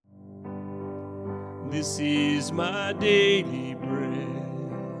This is my daily bread.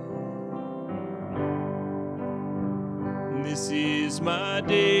 This is my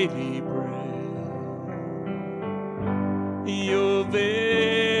daily bread. Your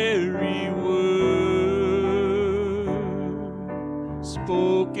very word spoken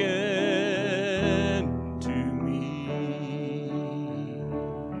to me.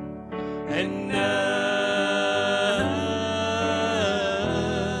 And now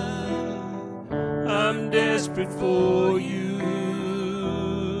I'm desperate for you.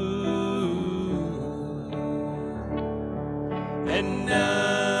 And now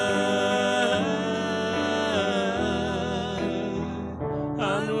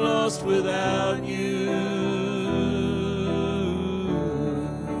I'm lost without you.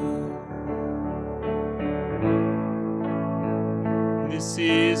 This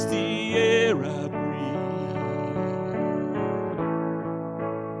is the air I breathe.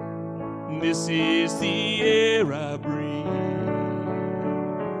 This is the air I breathe.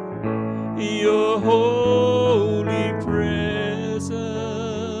 Your holy presence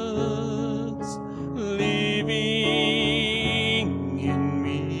living in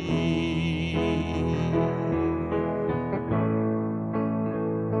me.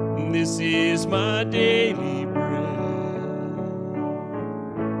 This is my daily bread.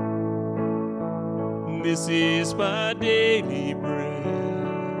 This is my daily bread.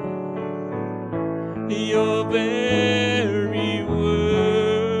 Your very word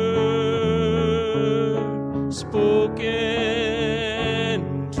spoken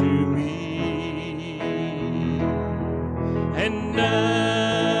to me. And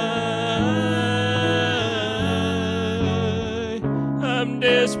I'm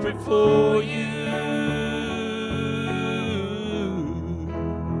desperate for you.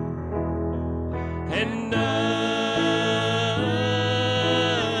 And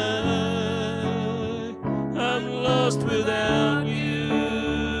I'm lost without you.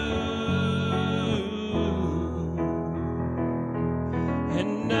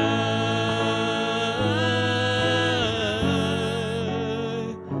 And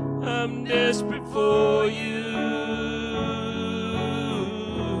I'm desperate for you.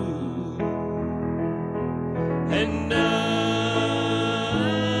 And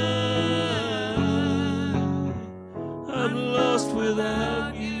I'm lost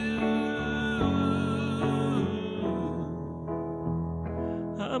without you.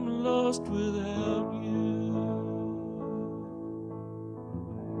 I'm lost without you.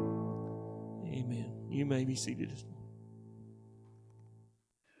 Amen. You may be seated.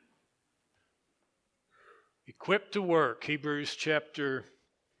 Equipped to work, Hebrews chapter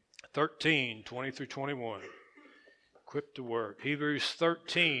 13, 20 through 21. Equipped to work. Hebrews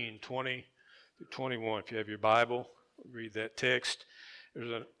 13, 20 through 21. If you have your Bible, read that text.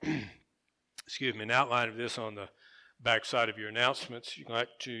 There's an outline of this on the back side of your announcements. You'd like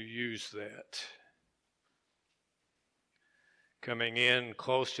to use that. Coming in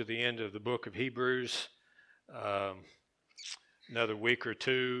close to the end of the book of Hebrews, another week or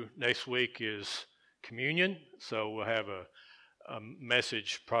two. Next week is communion, so we'll have a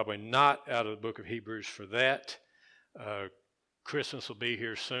message probably not out of the book of Hebrews for that. Christmas will be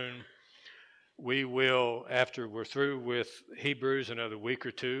here soon. We will, after we're through with Hebrews, another week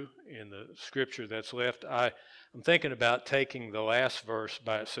or two in the scripture that's left. I'm thinking about taking the last verse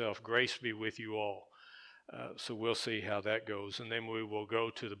by itself, grace be with you all. So we'll see how that goes. And then we will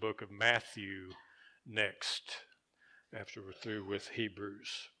go to the book of Matthew next, after we're through with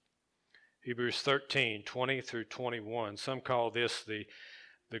Hebrews. Hebrews 13, 20 through 21. Some call this the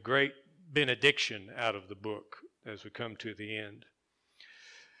great benediction out of the book as we come to the end.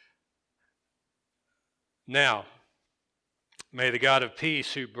 Now, may the God of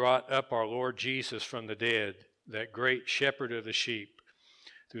peace, who brought up our Lord Jesus from the dead, that great shepherd of the sheep,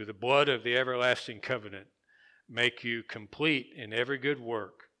 through the blood of the everlasting covenant, make you complete in every good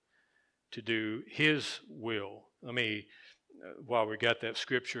work to do his will. Let me, while we got that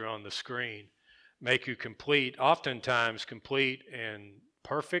scripture on the screen, make you complete. Oftentimes complete and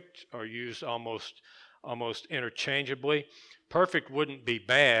perfect are used almost interchangeably. Perfect wouldn't be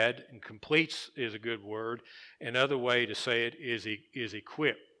bad, and completes is a good word. Another way to say it is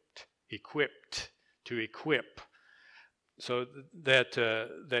equipped, to equip. So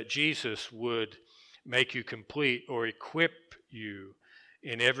that Jesus would make you complete or equip you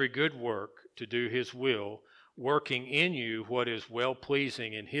in every good work to do his will, working in you what is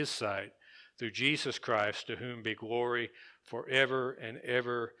well-pleasing in his sight, through Jesus Christ, to whom be glory forever and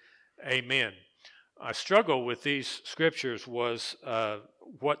ever. Amen. I struggle with these scriptures was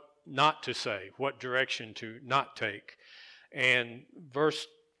what not to say, what direction to not take. And verse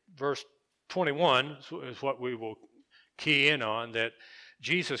 21 is what we will key in on, that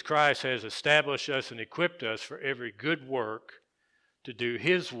Jesus Christ has established us and equipped us for every good work to do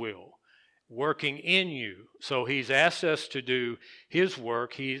His will, working in you. So He's asked us to do His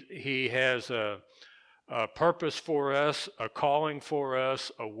work. He has a purpose for us, a calling for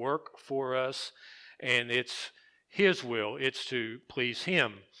us, a work for us, and it's His will. It's to please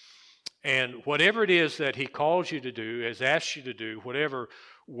Him. And whatever it is that He calls you to do, has asked you to do, whatever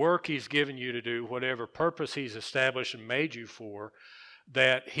work He's given you to do, whatever purpose He's established and made you for,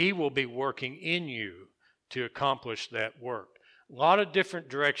 that He will be working in you to accomplish that work. A lot of different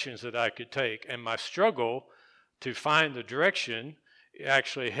directions that I could take, and my struggle to find the direction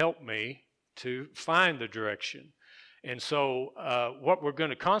actually helped me to find the direction. And so what we're going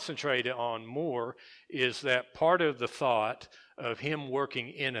to concentrate on more is that part of the thought of Him working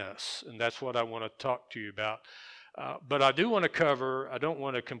in us, and that's what I want to talk to you about. But I do want to cover, I don't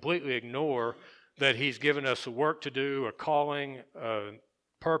want to completely ignore that He's given us a work to do, a calling, a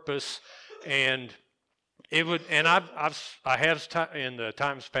purpose, and it would. And I have in the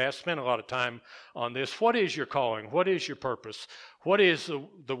times past spent a lot of time on this. What is your calling? What is your purpose? What is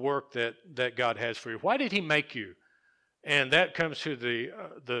the work that God has for you? Why did He make you? And that comes to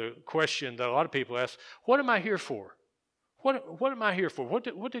the question that a lot of people ask: what am I here for? What am I here for?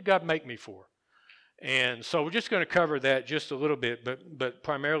 What did God make me for? And so we're just going to cover that just a little bit, but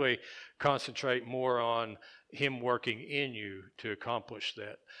primarily concentrate more on Him working in you to accomplish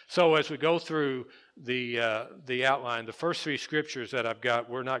that. So as we go through the outline, the first three scriptures that I've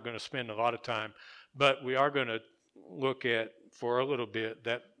got, we're not going to spend a lot of time, but we are going to look at for a little bit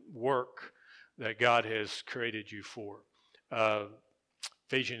that work that God has created you for.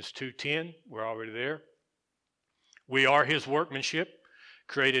 Ephesians 2:10, we're already there. We are His workmanship,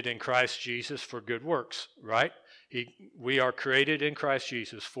 created in Christ Jesus for good works, right? We are created in Christ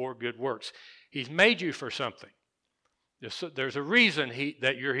Jesus for good works. He's made you for something. There's a reason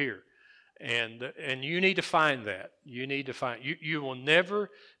that you're here, and you need to find that. You will never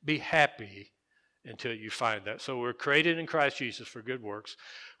be happy until you find that. So we're created in Christ Jesus for good works,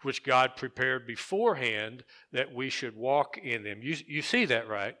 which God prepared beforehand that we should walk in them. You see that,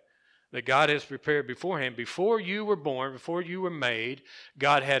 right? That God has prepared beforehand. Before you were born, before you were made,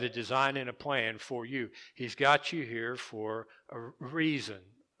 God had a design and a plan for you. He's got you here for a reason,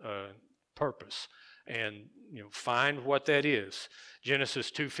 a purpose. And find what that is.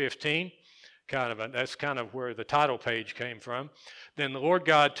 Genesis 2:15, that's kind of where the title page came from. Then the Lord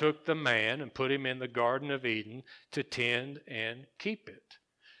God took the man and put him in the Garden of Eden to tend and keep it.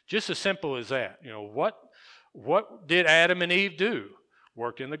 Just as simple as that. What did Adam and Eve do?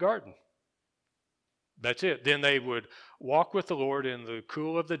 Worked in the garden. That's it. Then they would walk with the Lord in the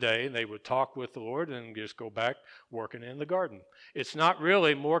cool of the day, and they would talk with the Lord and just go back working in the garden. It's not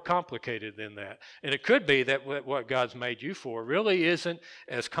really more complicated than that. And it could be that what God's made you for really isn't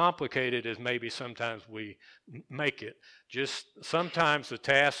as complicated as maybe sometimes we make it. Just sometimes the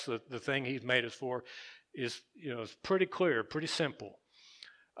task, the thing He's made us for is pretty clear, pretty simple.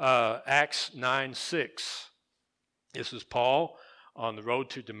 Acts 9:6. This is Paul on the road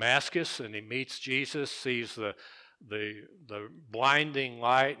to Damascus, and he meets Jesus, sees the blinding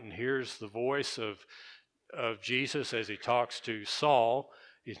light, and hears the voice of Jesus as he talks to Saul.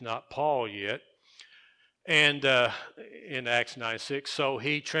 He's not Paul yet. And in Acts 9:6, so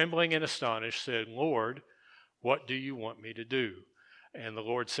he, trembling and astonished, said, Lord, what do you want me to do? And the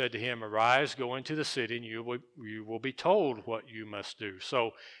Lord said to him, arise, go into the city, and you will be told what you must do.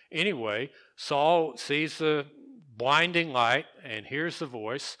 So anyway, Saul sees the blinding light and hears the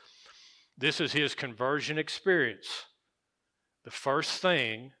voice. This is his conversion experience. The first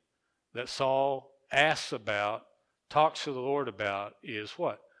thing that Saul asks about, talks to the Lord about, is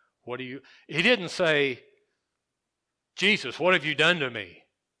what? He didn't say, Jesus, what have you done to me?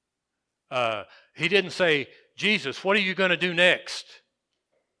 He didn't say, Jesus, what are you going to do next?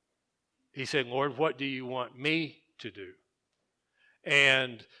 He said, Lord, what do you want me to do?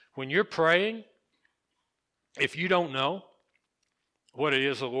 And when you're praying, if you don't know what it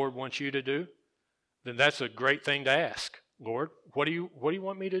is the Lord wants you to do, then that's a great thing to ask. Lord, what do you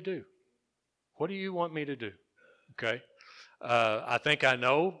want me to do? What do you want me to do? Okay. I think I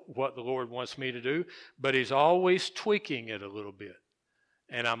know what the Lord wants me to do, but He's always tweaking it a little bit.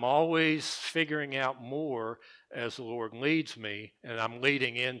 And I'm always figuring out more as the Lord leads me, and I'm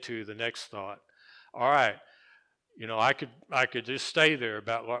leading into the next thought. All right, I could just stay there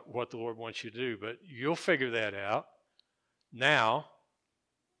about what the Lord wants you to do, but you'll figure that out. Now,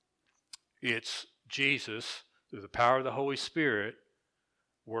 it's Jesus, through the power of the Holy Spirit,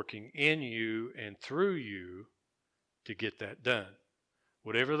 working in you and through you to get that done.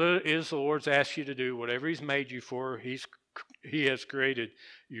 Whatever it is the Lord's asked you to do, whatever He's made you for, He has created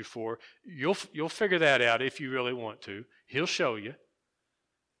you for, you'll figure that out if you really want to. He'll show you.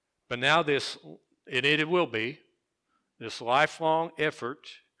 But now it will be this lifelong effort,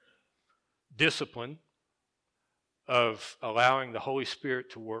 discipline of allowing the Holy Spirit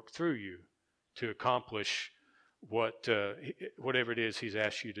to work through you to accomplish whatever it is He's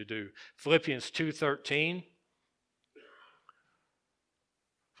asked you to do. Philippians 2:13.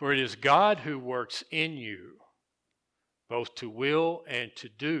 For it is God who works in you, both to will and to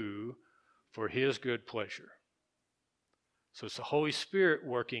do for His good pleasure. So it's the Holy Spirit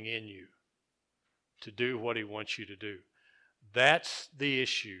working in you to do what He wants you to do. That's the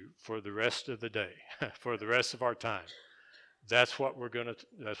issue for the rest of the day, for the rest of our time. That's what we're going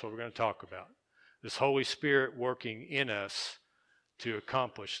to talk about. This Holy Spirit working in us to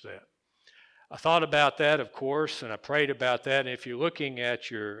accomplish that. I thought about that, of course, and I prayed about that. And if you're looking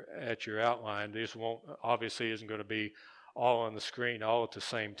at your outline, this isn't going to be all on the screen all at the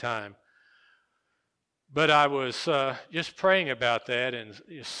same time. But I was just praying about that, and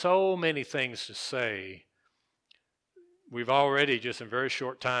so many things to say. We've already, just in a very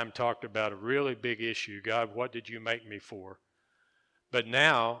short time, talked about a really big issue. God, what did you make me for? But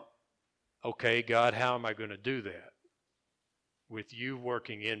now, okay, God, how am I going to do that with you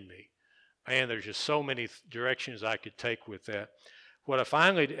working in me? Man, there's just so many directions I could take with that. What I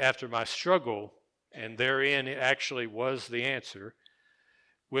finally, after my struggle, and therein it actually was the answer,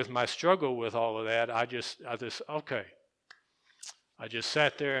 with my struggle with all of that, I just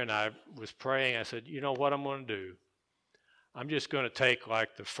sat there and I was praying. I said, you know what I'm going to do? I'm just going to take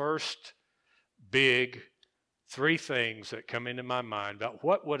like the first big 3 things that come into my mind about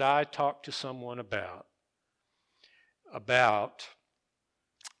what would I talk to someone about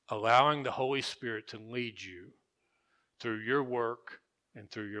allowing the Holy Spirit to lead you through your work and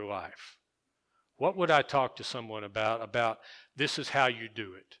through your life. What would I talk to someone about this is how you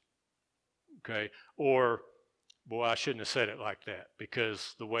do it? Okay? Or, boy, I shouldn't have said it like that,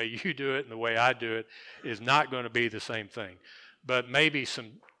 because the way you do it and the way I do it is not going to be the same thing. But maybe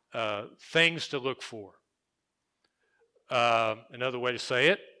some things to look for. Another way to say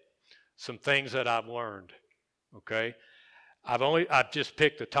it, some things that I've learned. Okay? I've just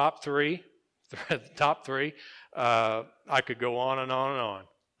picked the top 3. The top 3. I could go on and on and on,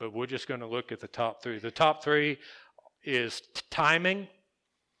 but we're just going to look at the top 3. The top 3 is timing,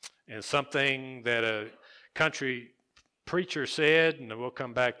 and something that a country preacher said, and we'll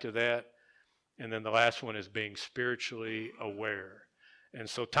come back to that. And then the last one is being spiritually aware. And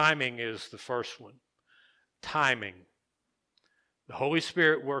so timing is the first one. Timing. The Holy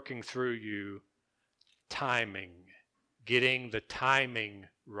Spirit working through you, timing. Getting the timing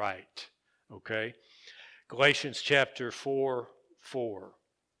right. Okay? Galatians chapter 4:4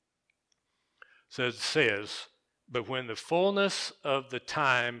 says, but when the fullness of the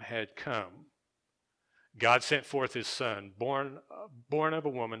time had come, God sent forth His Son, born of a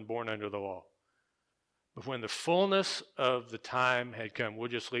woman, born under the law. But when the fullness of the time had come, we'll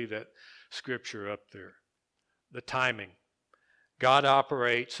just leave that scripture up there. The timing. God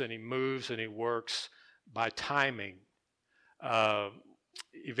operates and He moves and He works by timing.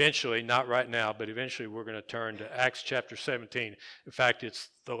 Eventually, not right now, but eventually we're going to turn to Acts chapter 17. In fact, it's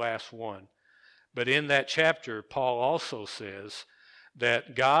the last one. But in that chapter, Paul also says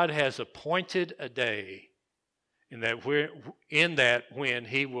that God has appointed a day in that when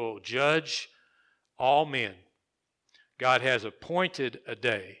He will judge all men. God has appointed a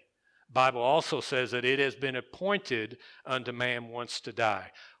day. The Bible also says that it has been appointed unto man once to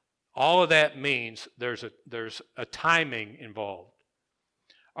die. All of that means there's a timing involved.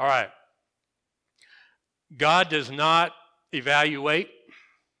 All right. God does not evaluate.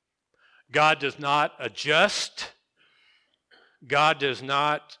 God does not adjust. God does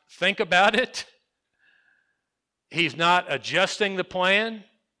not think about it. He's not adjusting the plan.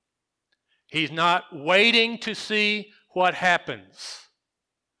 He's not waiting to see what happens.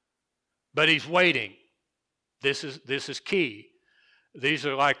 But He's waiting. This is key. These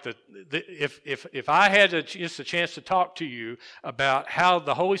are like if I had just a chance to talk to you about how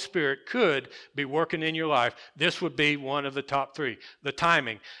the Holy Spirit could be working in your life, this would be one of the top 3. The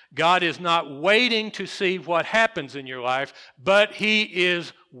timing. God is not waiting to see what happens in your life, but He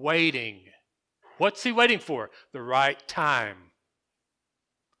is waiting. What's He waiting for? The right time.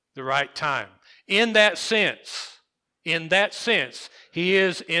 The right time. In that sense, He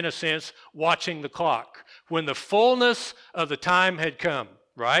is, in a sense, watching the clock. When the fullness of the time had come,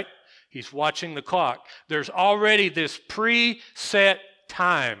 right? He's watching the clock. There's already this preset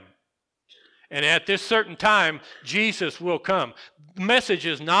time. And at this certain time, Jesus will come. The message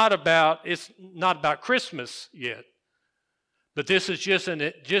is it's not about Christmas yet. But this is just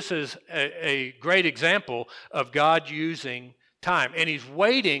as a great example of God using time. And he's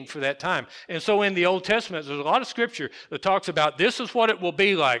waiting for that time. And so in the Old Testament, there's a lot of scripture that talks about this is what it will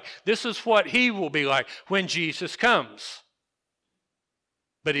be like. This is what he will be like when Jesus comes.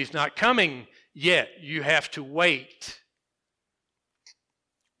 But he's not coming yet. You have to wait.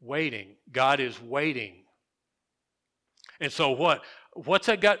 Waiting. God is waiting. And so what's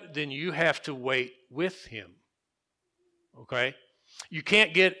that got? Then you have to wait with him. Okay? You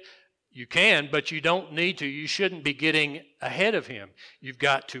can, but you don't need to. You shouldn't be getting ahead of him. You've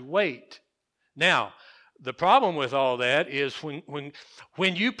got to wait. Now, the problem with all that is when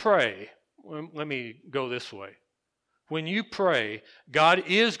you pray, let me go this way. When you pray, God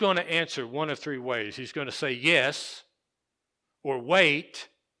is going to answer one of three ways. He's going to say yes, or wait,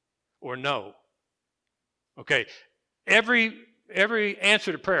 or no. Okay, every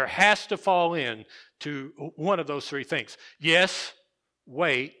answer to prayer has to fall in to one of those three things. Yes,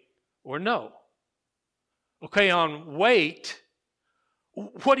 wait, or no. Okay, on wait,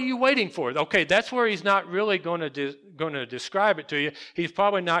 what are you waiting for? Okay, that's where he's not really going to describe it to you. He's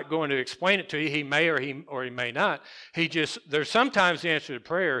probably not going to explain it to you. He may or he may not. There's sometimes the answer to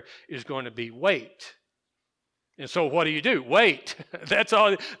prayer is going to be wait. And so what do? Wait. That's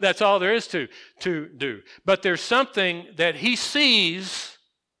all there is to do. But there's something that he sees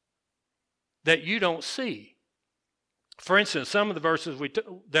that you don't see. For instance, some of the verses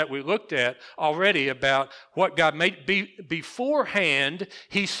that we looked at already about what God made beforehand,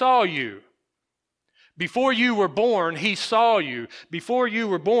 he saw you. Before you were born, he saw you. Before you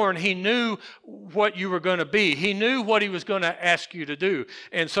were born, he knew what you were going to be. He knew what he was going to ask you to do.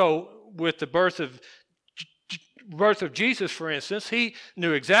 And so with the birth of Jesus, for instance, he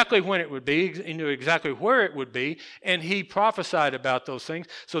knew exactly when it would be, he knew exactly where it would be, and he prophesied about those things.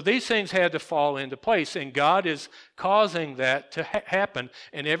 So these things had to fall into place, and God is causing that to happen,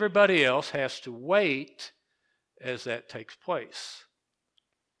 and everybody else has to wait as that takes place.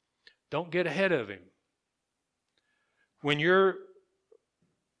 Don't get ahead of him. When you're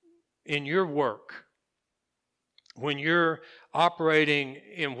in your work, when you're operating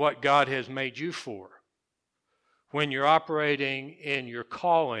in what God has made you for, when you're operating in your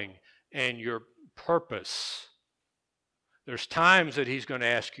calling and your purpose, there's times that he's going to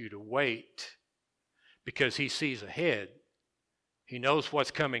ask you to wait because he sees ahead. He knows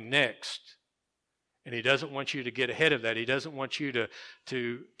what's coming next. And he doesn't want you to get ahead of that. He doesn't want you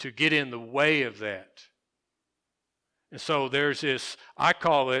to get in the way of that. And so there's this, I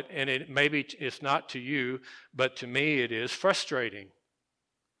call it, and maybe it's not to you, but to me it is frustrating.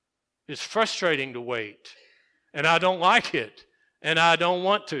 It's frustrating to wait. And I don't like it, and I don't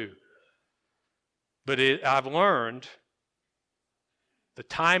want to. But I've learned the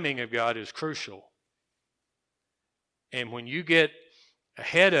timing of God is crucial. And when you get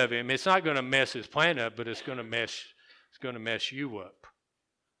ahead of him, it's not going to mess his plan up, but it's going to mess you up.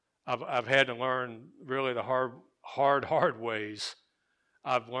 I've had to learn really the hard ways.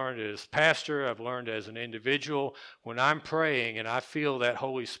 I've learned as pastor, I've learned as an individual. When I'm praying and I feel that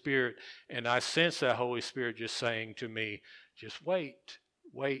Holy Spirit and I sense that Holy Spirit just saying to me, just wait,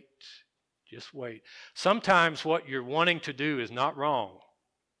 just wait. Sometimes what you're wanting to do is not wrong.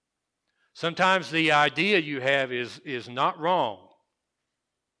 Sometimes the idea you have is not wrong.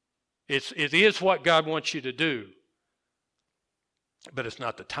 It is what God wants you to do, but it's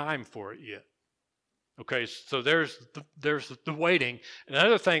not the time for it yet. Okay, so there's the waiting.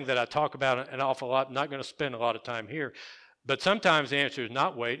 Another thing that I talk about an awful lot, I'm not going to spend a lot of time here, but sometimes the answer is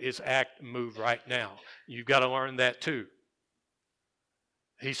not wait, it's act, move right now. You've got to learn that too.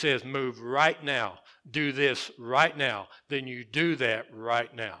 He says move right now, do this right now, then you do that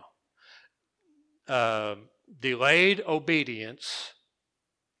right now. Delayed obedience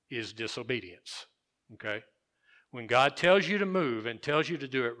is disobedience, okay? When God tells you to move and tells you to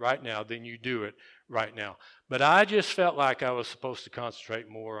do it right now, then you do it right now. But I just felt like I was supposed to concentrate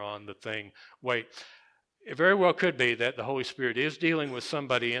more on the thing. Wait, it very well could be that the Holy Spirit is dealing with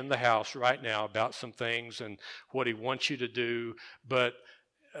somebody in the house right now about some things and what he wants you to do, but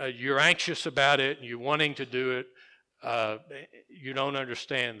you're anxious about it and you're wanting to do it. You don't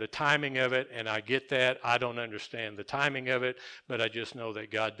understand the timing of it, and I get that. I don't understand the timing of it, but I just know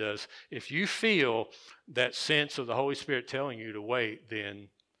that God does. If you feel that sense of the Holy Spirit telling you to wait, then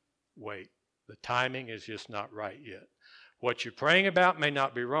wait. The timing is just not right yet. What you're praying about may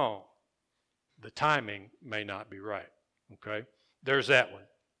not be wrong. The timing may not be right. Okay? There's that one.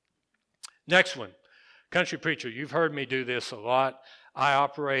 Next one. Country preacher, you've heard me do this a lot. I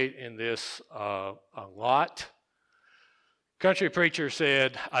operate in this a lot. Country preacher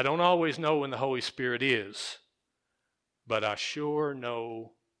said, I don't always know when the Holy Spirit is, but I sure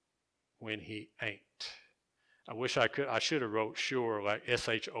know when he ain't. I wish I could. I should have wrote sure like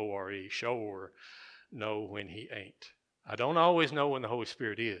S-H-O-R-E, sure know when he ain't. I don't always know when the Holy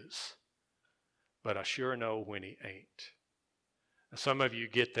Spirit is, but I sure know when he ain't. And some of you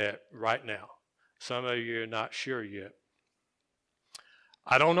get that right now. Some of you are not sure yet.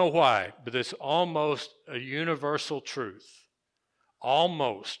 I don't know why, but it's almost a universal truth.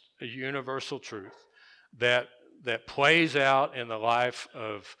 Almost a universal truth that plays out in the life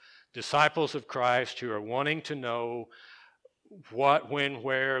of disciples of Christ who are wanting to know what, when,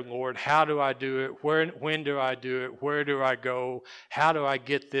 where, Lord, how do I do it? When do I do it? Where do I go? How do I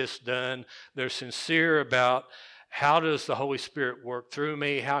get this done? They're sincere about how does the Holy Spirit work through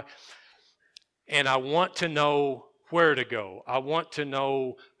me? And I want to know where to go. I want to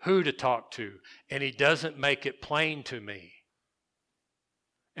know who to talk to. And he doesn't make it plain to me.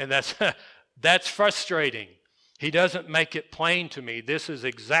 And that's frustrating. He doesn't make it plain to me. This is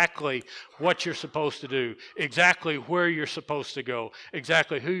exactly what you're supposed to do, exactly where you're supposed to go,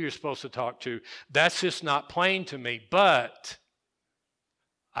 exactly who you're supposed to talk to. That's just not plain to me. But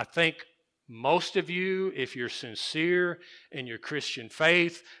I think most of you, if you're sincere in your Christian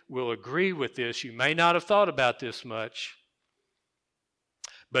faith, will agree with this. You may not have thought about this much,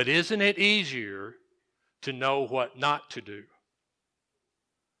 but isn't it easier to know what not to do?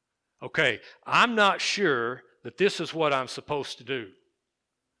 Okay, I'm not sure that this is what I'm supposed to do,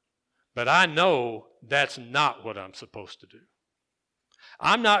 but I know that's not what I'm supposed to do.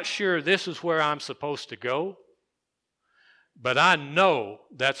 I'm not sure this is where I'm supposed to go, but I know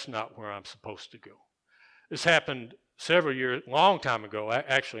that's not where I'm supposed to go. This happened several years, long time ago,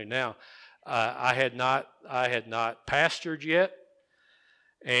 actually now. I had not pastored yet,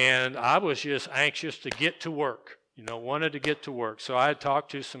 and I was just anxious to get to work. Wanted to get to work. So I had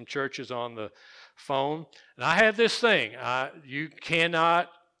talked to some churches on the phone, and I have this thing. You cannot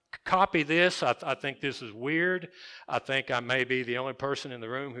copy this. I think this is weird. I think I may be the only person in the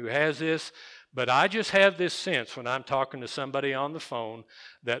room who has this, but I just have this sense when I'm talking to somebody on the phone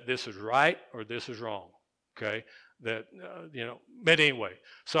that this is right or this is wrong. Okay? But anyway,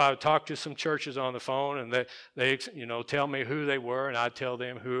 so I would talk to some churches on the phone, and they tell me who they were, and I'd tell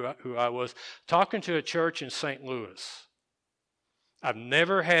them who I was. Talking to a church in St. Louis. I've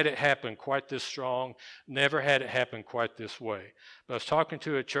never had it happen quite this strong, never had it happen quite this way. But I was talking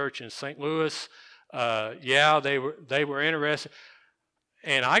to a church in St. Louis. They were interested.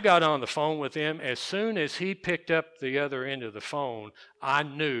 And I got on the phone with him. As soon as he picked up the other end of the phone, I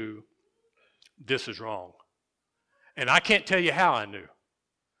knew this is wrong. And I can't tell you how I knew.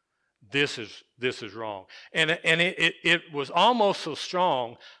 This is wrong. And it was almost so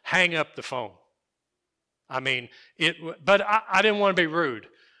strong, hang up the phone. I mean, but I didn't want to be rude.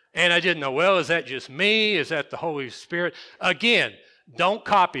 And I didn't know, well, is that just me? Is that the Holy Spirit? Again, don't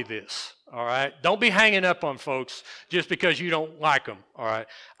copy this, all right? Don't be hanging up on folks just because you don't like them, all right?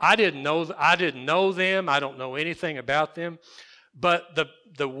 I didn't know them. I don't know anything about them. But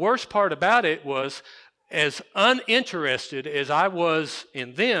the worst part about it was, as uninterested as I was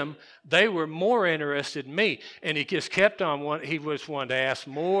in them, they were more interested in me. And he just kept on, he was wanting to ask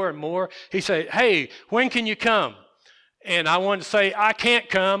more and more. He said, hey, when can you come? And I wanted to say, I can't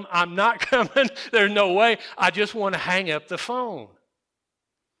come. I'm not coming. There's no way. I just want to hang up the phone.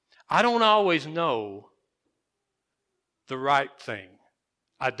 I don't always know the right thing.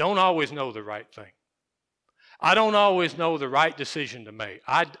 I don't always know the right thing. I don't always know the right decision to make.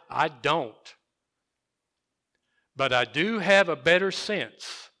 I don't. But I do have a better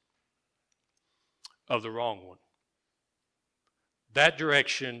sense of the wrong one. That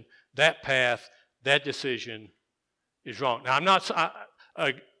direction, that path, that decision is wrong. Now,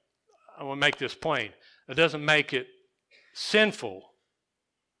 I want to make this plain. It doesn't make it sinful.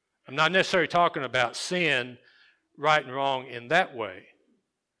 I'm not necessarily talking about sin, right and wrong in that way.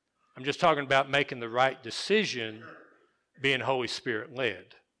 I'm just talking about making the right decision, being Holy Spirit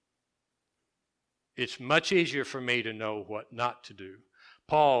led. It's much easier for me to know what not to do.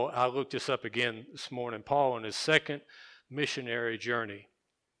 Paul, I looked this up again this morning. Paul, on his second missionary journey,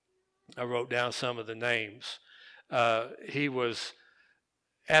 I wrote down some of the names. He was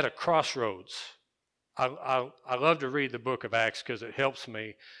at a crossroads. I love to read the book of Acts because it helps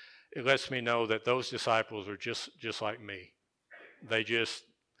me. It lets me know that those disciples are just like me.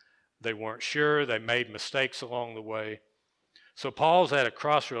 They weren't sure. They made mistakes along the way. So Paul's at a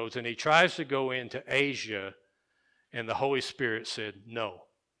crossroads, and he tries to go into Asia, and the Holy Spirit said no.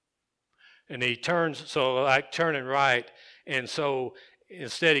 And he turns, so like turning right, And so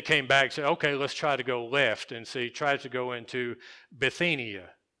instead he came back and said, okay, let's try to go left. And so he tried to go into Bithynia.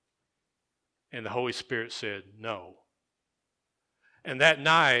 And the Holy Spirit said, no. And that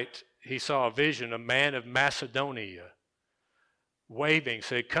night he saw a vision, a man of Macedonia waving,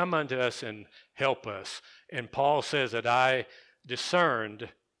 said, come unto us and help us. And Paul says that I discerned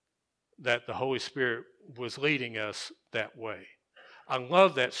that the Holy Spirit was leading us that way. I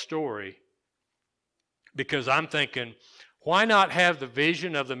love that story because I'm thinking, why not have the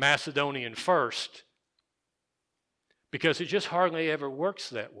vision of the Macedonian first? Because it just hardly ever works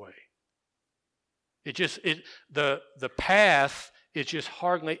that way. The path is just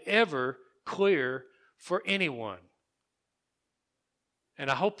hardly ever clear for anyone. And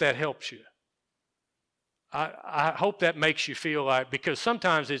I hope that helps you. I hope that makes you feel like, because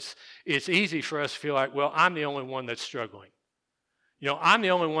sometimes it's easy for us to feel like, well, I'm the only one that's struggling. I'm the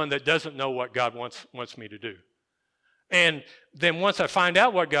only one that doesn't know what God wants me to do. And then once I find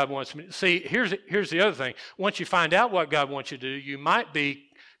out what God wants me to see, here's the other thing. Once you find out what God wants you to do, you might be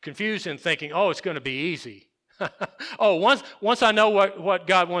confused in thinking, oh, it's going to be easy. Oh, once I know what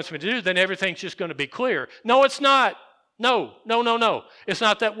God wants me to do, then everything's just going to be clear. No, it's not. No. It's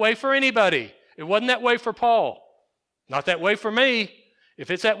not that way for anybody. It wasn't that way for Paul. Not that way for me.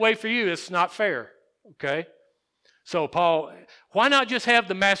 If it's that way for you, it's not fair. Okay? So Paul, why not just have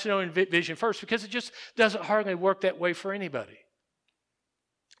the Macedonian vision first? Because it just doesn't hardly work that way for anybody.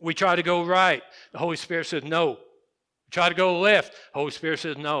 We try to go right. The Holy Spirit says no. We try to go left. The Holy Spirit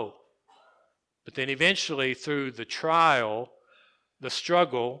says no. But then eventually through the trial, the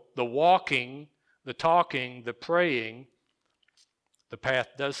struggle, the walking, the talking, the praying, the path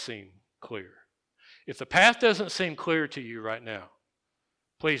does seem clear. If the path doesn't seem clear to you right now,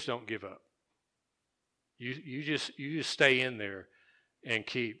 please don't give up. You just stay in there and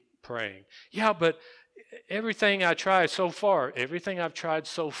keep praying. Yeah, but everything I've tried so far,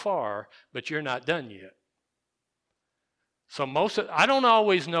 but you're not done yet. So I don't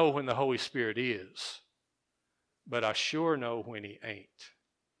always know when the Holy Spirit is, but I sure know when he ain't.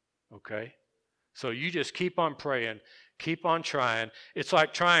 Okay? So you just keep on praying, keep on trying. It's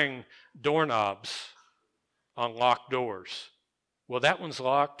like trying doorknobs on locked doors. Well, that one's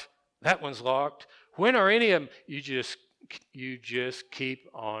locked. When are any of them? You just keep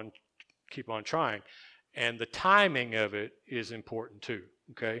on trying. And the timing of it is important too.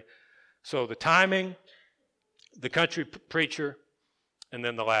 Okay? So the timing, the country preacher, and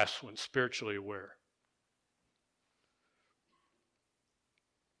then the last one, spiritually aware.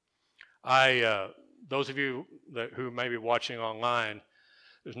 Those of you who may be watching online,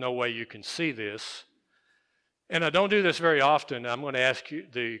 there's no way you can see this. And I don't do this very often. I'm going to ask you,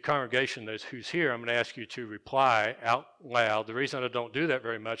 the congregation who's here, I'm going to ask you to reply out loud. The reason I don't do that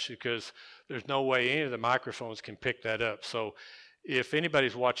very much is because there's no way any of the microphones can pick that up. So if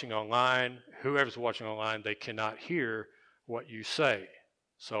anybody's watching online, whoever's watching online, they cannot hear what you say.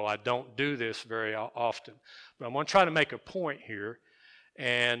 So I don't do this very often. But I'm going to try to make a point here.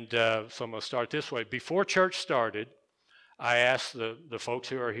 And so I'm going to start this way. Before church started, I asked the folks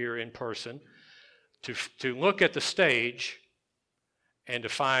who are here in person to look at the stage and to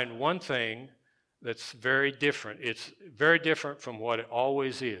find one thing that's very different. It's very different from what it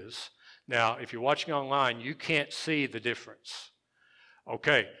always is. Now, if you're watching online, you can't see the difference.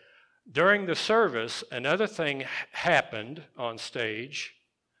 Okay, during the service, another thing happened on stage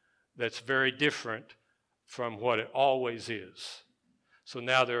that's very different from what it always is. So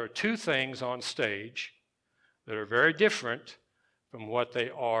now there are two things on stage that are very different from what they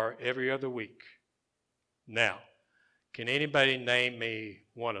are every other week. Now, can anybody name me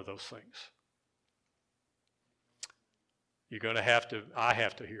one of those things? You're going to have to, I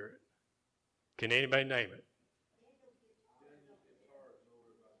have to hear it. Can anybody name it?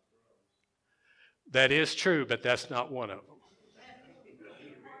 That is true, but that's not one of them.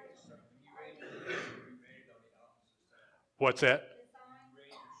 What's that?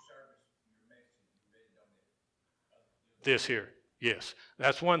 This here, yes.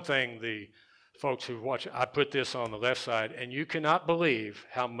 That's one thing the folks who watch, I put this on the left side, and you cannot believe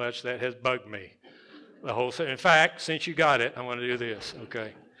how much that has bugged me. The whole thing. In fact, since you got it, I'm going to do this,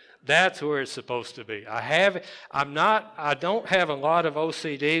 okay? That's where it's supposed to be. I don't have a lot of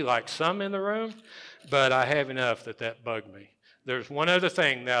OCD like some in the room, but I have enough that bugged me. There's one other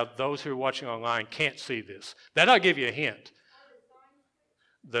thing. Now, those who are watching online can't see this. That I'll give you a hint.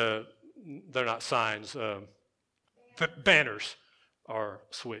 They're not signs. Banners are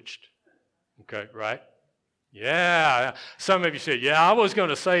switched. Okay, right? Yeah. Some of you said, yeah, I was going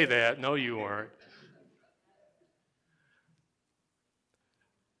to say that. No, you weren't.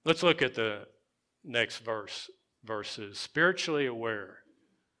 Let's look at the next verse. verses, spiritually aware.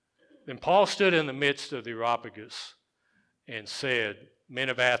 Then Paul stood in the midst of the Areopagus and said, Men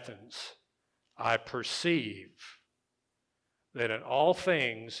of Athens, I perceive that in all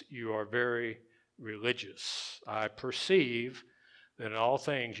things you are very religious. I perceive that in all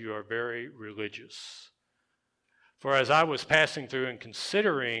things you are very religious. For as I was passing through and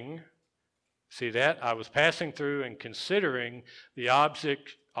considering, I was passing through and considering the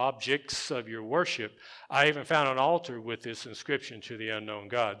objects of your worship, I even found an altar with this inscription to the unknown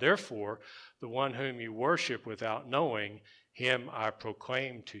God. Therefore, the one whom you worship without knowing, him I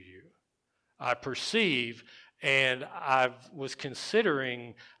proclaim to you. I perceive, and I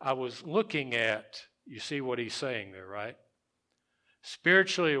was looking at, you see what he's saying there, right?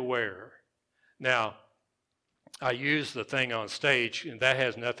 Spiritually aware. Now, I use the thing on stage, and that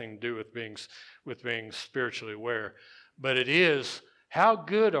has nothing to do with being spiritually aware. But it is, how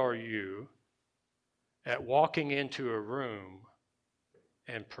good are you at walking into a room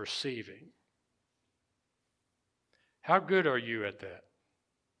and perceiving? How good are you at that?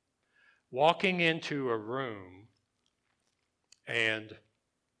 Walking into a room and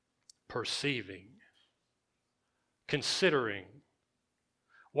perceiving, considering.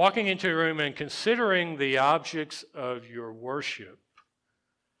 Walking into a room and considering the objects of your worship.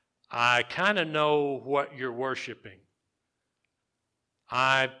 I kind of know what you're worshiping.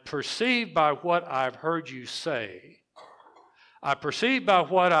 I perceive by what I've heard you say. I perceive by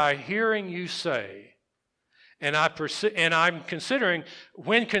what I'm hearing you say. And I'm considering,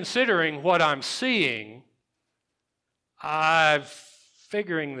 when considering what I'm seeing, I'm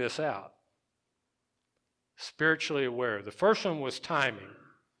figuring this out. Spiritually aware. The first one was timing.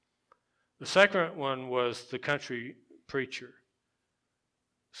 The second one was the country preacher.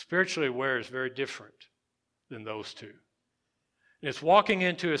 Spiritually aware is very different than those two. And it's walking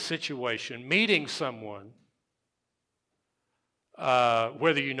into a situation, meeting someone,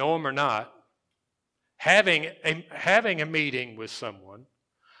 whether you know them or not, having a meeting with someone,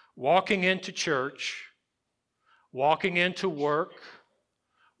 walking into church, walking into work,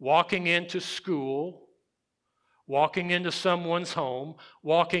 walking into school, walking into someone's home,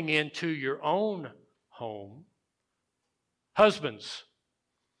 walking into your own home. Husbands,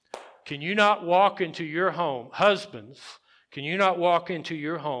 can you not walk into your home? Husbands, can you not walk into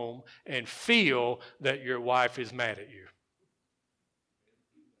your home and feel that your wife is mad at you?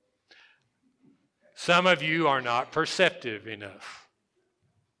 Some of you are not perceptive enough.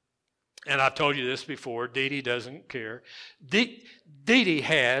 And I've told you this before, Dee Dee doesn't care. Dee Dee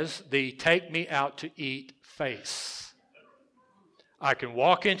has the take me out to eat face. I can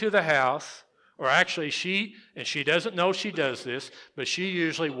walk into the house, or actually she doesn't know she does this, but she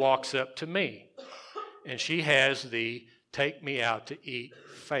usually walks up to me. And she has the take me out to eat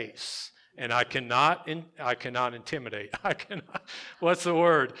face. And I cannot intimidate. What's the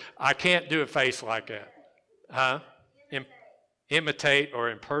word? I can't do a face like that. Huh? Imitate or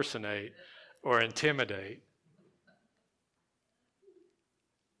impersonate or intimidate.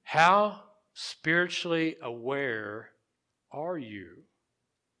 How spiritually aware are you?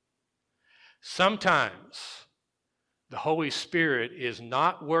 Sometimes the Holy Spirit is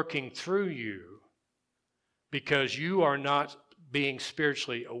not working through you because you are not being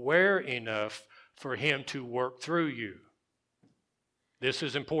spiritually aware enough for Him to work through you. This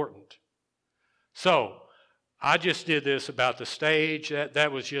is important. So, I just did this about the stage.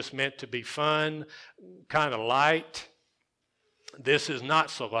 That was just meant to be fun, kind of light. This is not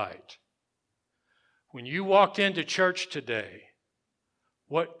so light. When you walked into church today,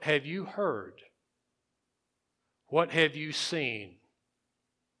 what have you heard? What have you seen?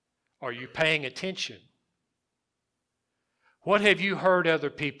 Are you paying attention? What have you heard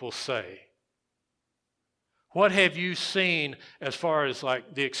other people say? What have you seen as far as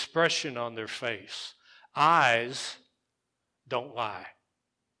like the expression on their face? Eyes don't lie.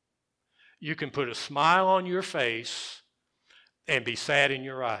 You can put a smile on your face and be sad in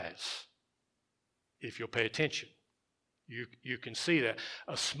your eyes if you'll pay attention. You can see that.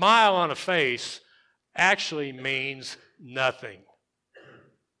 A smile on a face actually means nothing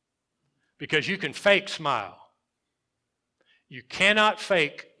because you can fake smile. You cannot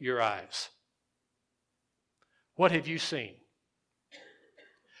fake your eyes. What have you seen?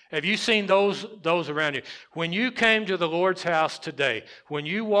 Have you seen those around you? When you came to the Lord's house today, when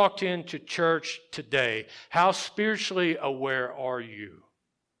you walked into church today, how spiritually aware are you?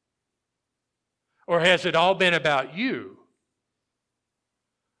 Or has it all been about you?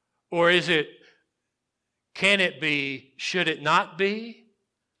 Or can it be, should it not be,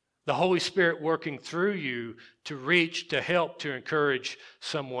 the Holy Spirit working through you to reach, to help, to encourage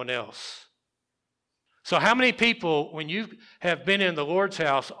someone else? So how many people, when you have been in the Lord's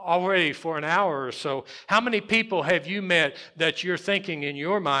house already for an hour or so, how many people have you met that you're thinking in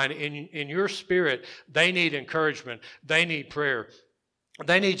your mind, in your spirit, they need encouragement, they need prayer,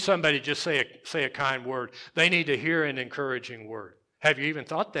 they need somebody to just say a kind word, they need to hear an encouraging word? Have you even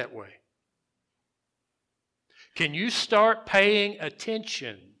thought that way? Can you start paying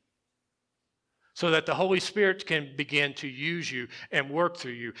attention so that the Holy Spirit can begin to use you and work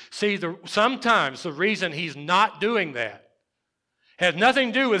through you? See, sometimes the reason He's not doing that has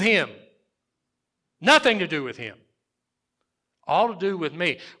nothing to do with Him. Nothing to do with Him. All to do with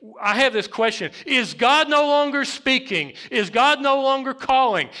me. I have this question. Is God no longer speaking? Is God no longer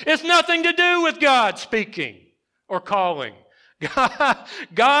calling? It's nothing to do with God speaking or calling.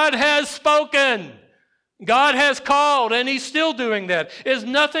 God has spoken. God has called, and He's still doing that. It has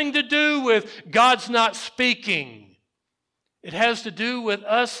nothing to do with God's not speaking. It has to do with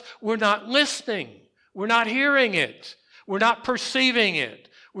us. We're not listening. We're not hearing it. We're not perceiving it.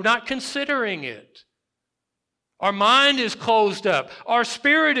 We're not considering it. Our mind is closed up. Our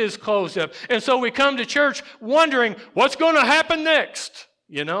spirit is closed up. And so we come to church wondering, what's going to happen next?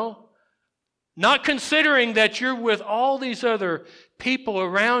 You know? Not considering that you're with all these other people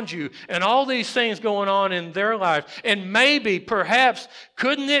around you and all these things going on in their life. And maybe, perhaps,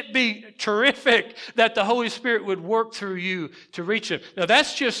 couldn't it be terrific that the Holy Spirit would work through you to reach them? Now,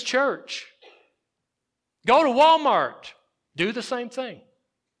 that's just church. Go to Walmart. Do the same thing.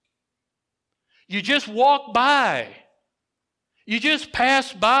 You just walk by. You just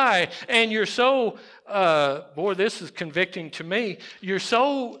pass by, and you're so, boy, this is convicting to me. You're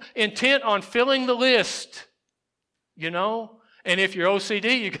so intent on filling the list, you know? And if you're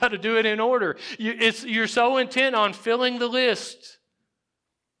OCD, you got to do it in order. You're so intent on filling the list.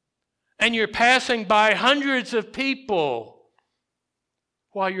 And you're passing by hundreds of people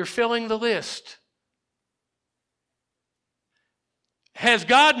while you're filling the list. Has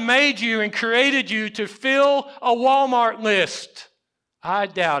God made you and created you to fill a Walmart list? I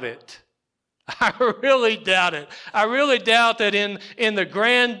doubt it. I really doubt it. I really doubt that in the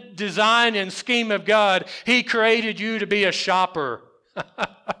grand design and scheme of God, He created you to be a shopper.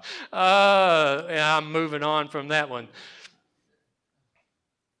 I'm moving on from that one.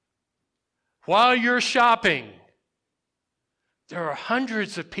 While you're shopping, there are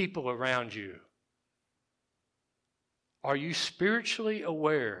hundreds of people around you. Are you spiritually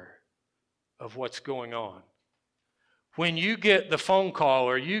aware of what's going on? When you get the phone call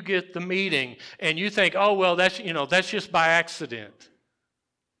or you get the meeting and you think, oh, well, that's just by accident.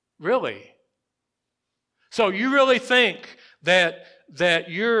 Really? So you really think that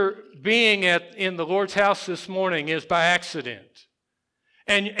your being in the Lord's house this morning is by accident?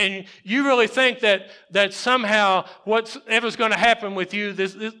 And you really think that somehow whatever's going to happen with you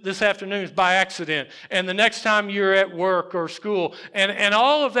this afternoon is by accident, and the next time you're at work or school, and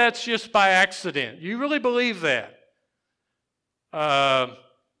all of that's just by accident. You really believe that?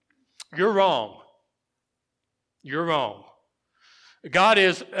 You're wrong. You're wrong. God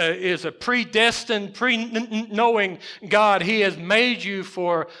is a predestined, pre-knowing God. He has made you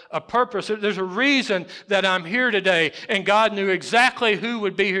for a purpose. There's a reason that I'm here today, and God knew exactly who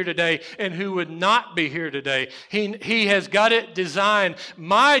would be here today and who would not be here today. He has got it designed.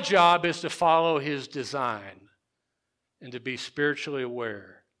 My job is to follow His design and to be spiritually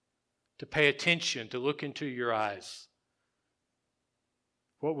aware, to pay attention, to look into your eyes.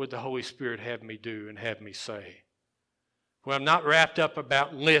 What would the Holy Spirit have me do and have me say? Well, I'm not wrapped up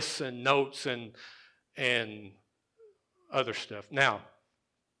about lists and notes and other stuff. Now,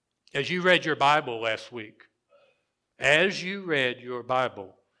 as you read your Bible last week, what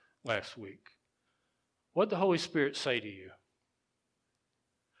did the Holy Spirit say to you?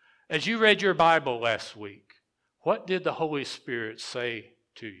 As you read your Bible last week, what did the Holy Spirit say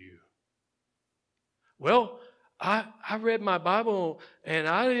to you? Well, I read my Bible and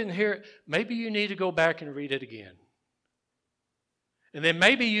I didn't hear it. Maybe you need to go back and read it again. And then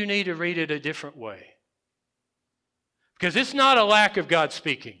maybe you need to read it a different way. Because it's not a lack of God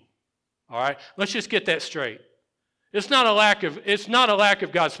speaking. All right? Let's just get that straight. It's not a lack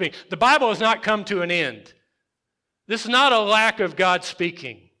of God speaking. The Bible has not come to an end. This is not a lack of God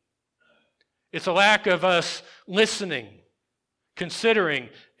speaking. It's a lack of us listening, considering,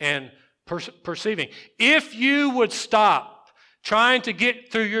 and perceiving. If you would stop trying to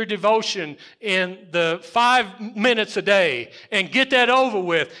get through your devotion in the 5 minutes a day and get that over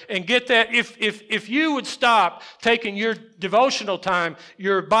with and get that, if you would stop taking your devotional time,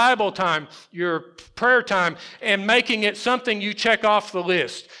 your Bible time, your prayer time, and making it something you check off the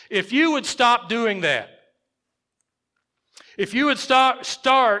list, if you would stop doing that, If you would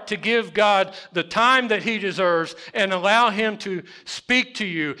start to give God the time that he deserves and allow him to speak to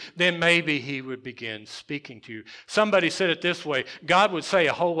you, then maybe he would begin speaking to you. Somebody said it this way: God would say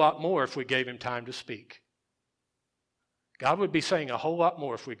a whole lot more if we gave him time to speak. God would be saying a whole lot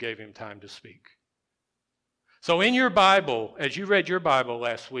more if we gave him time to speak. So in your Bible, as you read your Bible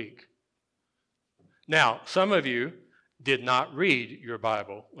last week, now some of you did not read your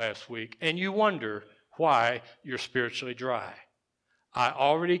Bible last week, and you wonder why you're spiritually dry. I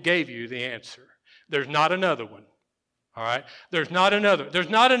already gave you the answer. There's not another one. All right? There's not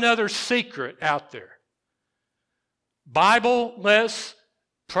another secret out there. Bible-less,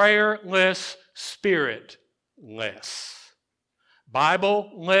 prayer-less, spirit-less.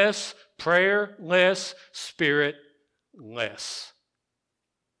 Bible-less, prayer-less, spirit-less.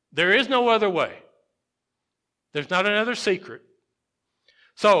 There is no other way. There's not another secret.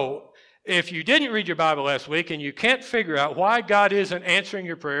 So, if you didn't read your Bible last week and you can't figure out why God isn't answering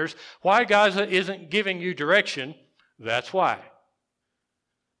your prayers, why God isn't giving you direction, that's why.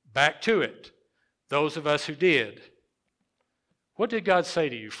 Back to it. Those of us who did. What did God say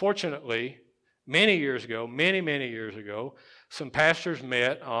to you? Fortunately, many years ago, many years ago, some pastors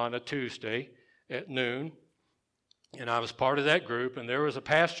met on a Tuesday at noon, and I was part of that group, and there was a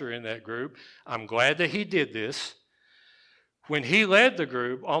pastor in that group. I'm glad that he did this. When he led the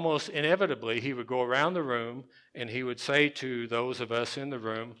group, almost inevitably, he would go around the room and he would say to those of us in the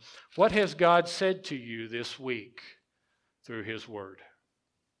room, "What has God said to you this week through his word?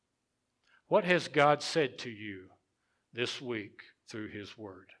 What has God said to you this week through his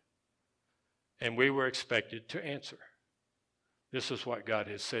word?" And we were expected to answer. This is what God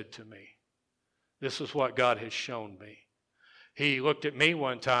has said to me. This is what God has shown me. He looked at me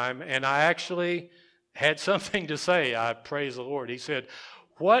one time, and I actually had something to say. I praise the Lord. He said,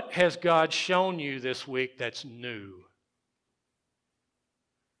 "What has God shown you this week that's new?"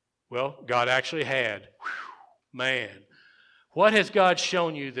 Well, God actually had. Man, what has God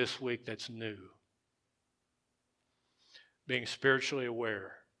shown you this week that's new? Being spiritually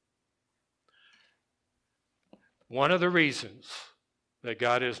aware. One of the reasons that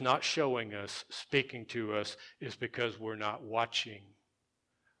God is not showing us, speaking to us, is because we're not watching.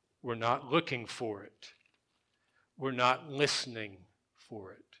 We're not looking for it. We're not listening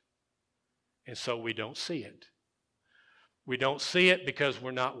for it. And so we don't see it. We don't see it because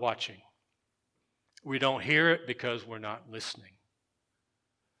we're not watching. We don't hear it because we're not listening.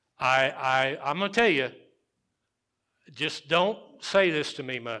 I'm going to tell you, just don't say this to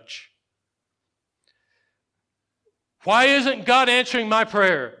me much. Why isn't God answering my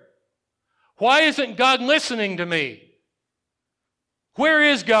prayer? Why isn't God listening to me? Where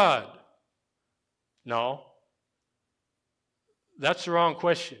is God? No. That's the wrong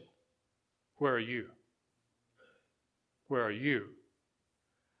question. Where are you? Where are you?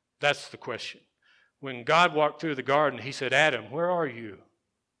 That's the question. When God walked through the garden, he said, "Adam, where are you?"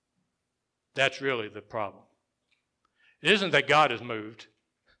 That's really the problem. It isn't that God has moved.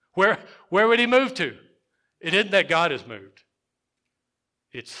 Where would he move to? It isn't that God has moved.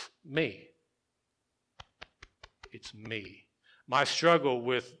 It's me. It's me. My struggle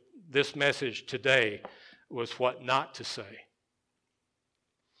with this message today was what not to say.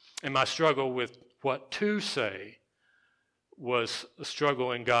 And my struggle with what to say was a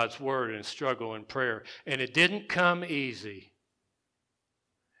struggle in God's word and a struggle in prayer. And it didn't come easy.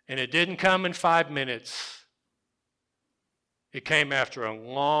 And it didn't come in 5 minutes. It came after a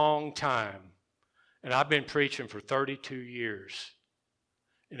long time. And I've been preaching for 32 years.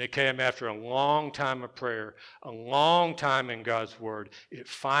 And it came after a long time of prayer, a long time in God's word. It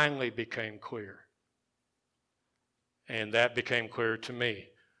finally became clear. And that became clear to me.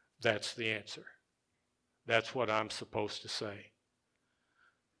 That's the answer. That's what I'm supposed to say.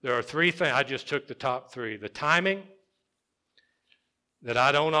 There are 3 things. I just took the top 3. The timing, that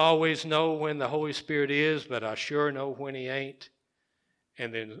I don't always know when the Holy Spirit is, but I sure know when he ain't.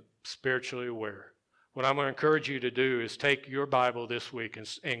 And then spiritually aware. What I'm going to encourage you to do is take your Bible this week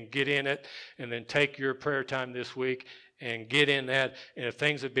and get in it, and then take your prayer time this week and get in that. And if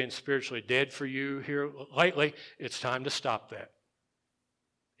things have been spiritually dead for you here lately, it's time to stop that.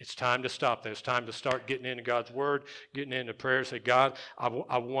 It's time to stop that. It's time to start getting into God's word, getting into prayer. Say, "God,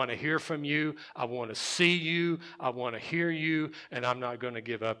 I want to hear from you. I want to see you. I want to hear you, and I'm not going to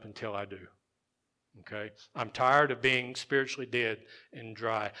give up until I do." Okay? I'm tired of being spiritually dead and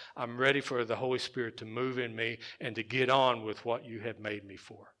dry. I'm ready for the Holy Spirit to move in me and to get on with what you have made me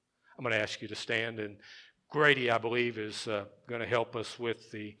for. I'm going to ask you to stand, and Grady, I believe, is going to help us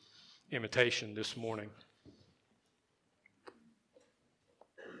with the invitation this morning.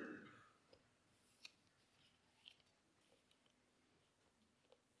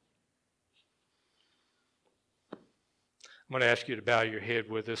 I'm going to ask you to bow your head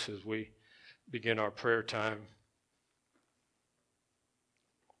with us as we begin our prayer time.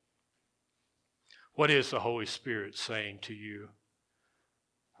 What is the Holy Spirit saying to you?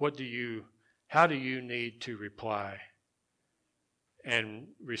 How do you need to reply and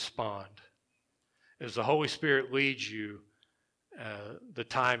respond? As the Holy Spirit leads you, the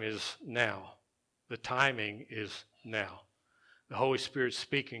time is now. The timing is now. The Holy Spirit's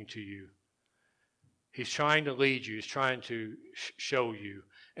speaking to you. He's trying to lead you. He's trying to show you.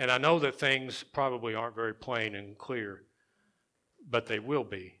 And I know that things probably aren't very plain and clear, but they will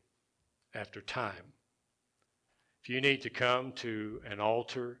be after time. If you need to come to an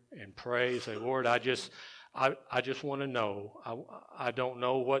altar and pray, say, Lord, I just want to know. I don't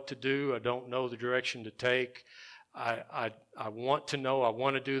know what to do. I don't know the direction to take. I want to know. I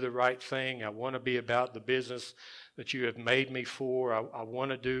want to do the right thing. I want to be about the business that you have made me for. I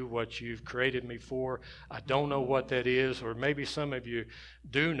want to do what you've created me for. I don't know what that is, or maybe some of you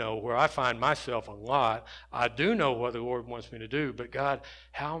do know, where I find myself a lot. I do know what the Lord wants me to do, but God,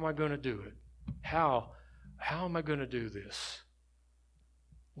 how am I going to do it? How am I going to do this?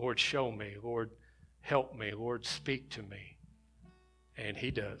 Lord, show me. Lord, help me. Lord, speak to me. And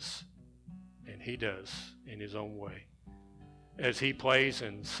He does. And He does in His own way. As He plays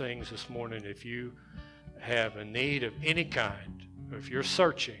and sings this morning, if you have a need of any kind, or if you're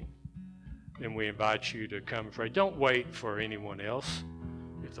searching, then we invite you to come and pray. Don't wait for anyone else.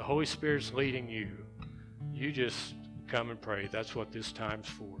 If the Holy Spirit's leading you, you just come and pray. That's what this time's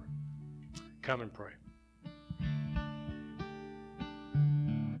for. Come and pray.